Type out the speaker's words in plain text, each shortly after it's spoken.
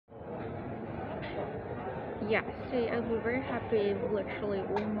Yeah, see, I was very happy if literally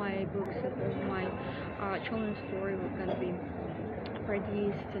all my books and all my children's story were gonna be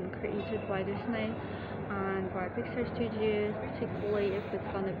produced and created by Disney and by Pixar Studios, particularly if it's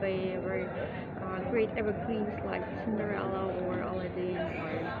gonna be very great evergreens like Cinderella or Aladdin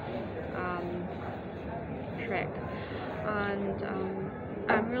or Shrek. And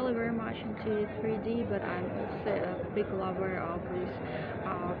I'm really very much into 3D, but I'm also a big lover of this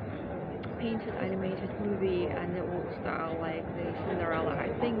uh, painted animated movie and the old style like the Cinderella. I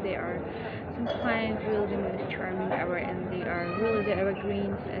think they are sometimes really the most charming ever, and they are really the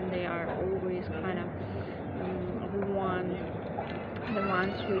evergreens, and they are always kind of the ones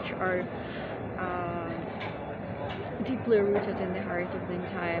which are deeply rooted in the heart of the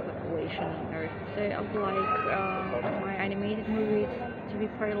entire population on Earth. So I would like my animated movies to be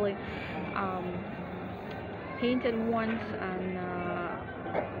partly painted ones, and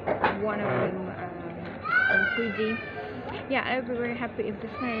one of them in 3D. Yeah, I'd be very happy if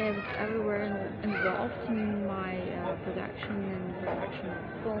Disney was everywhere involved in my production of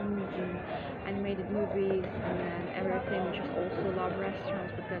films and animated movies and everything. Just also love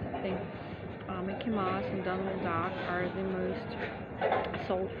restaurants because I think Mickey Mouse and Donald Duck are the most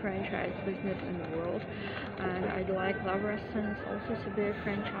sold franchise business in the world, and I'd like love restaurants also to be a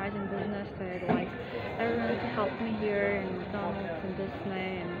franchising business. So I'd like everyone to help me here in McDonald's and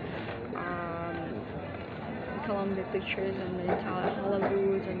Disney and Columbia Pictures and the entire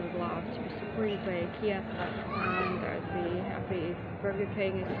Hollywood, and would love to be supported by IKEA, and I'd be happy if Burger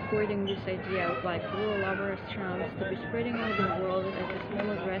King is supporting this idea of like rural love restaurants to be spreading out in the world as the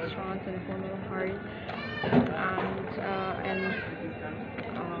smallest restaurants in the form of a heart, and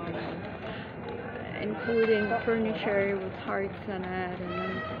including furniture with hearts in it, and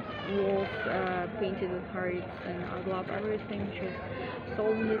then walls painted with hearts, and I love everything which is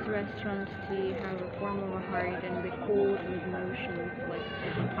sold in these restaurants to have a form of a heart and be cold with emotions like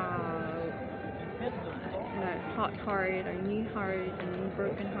hot heart or new heart and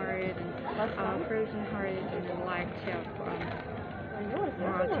broken heart and frozen heart, and I like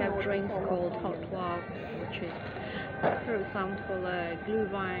to have drinks called hot love, which is for example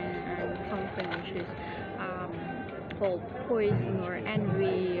glühwein, and something which is called poison or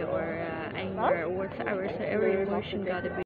envy or anger or whatever. So every emotion gotta be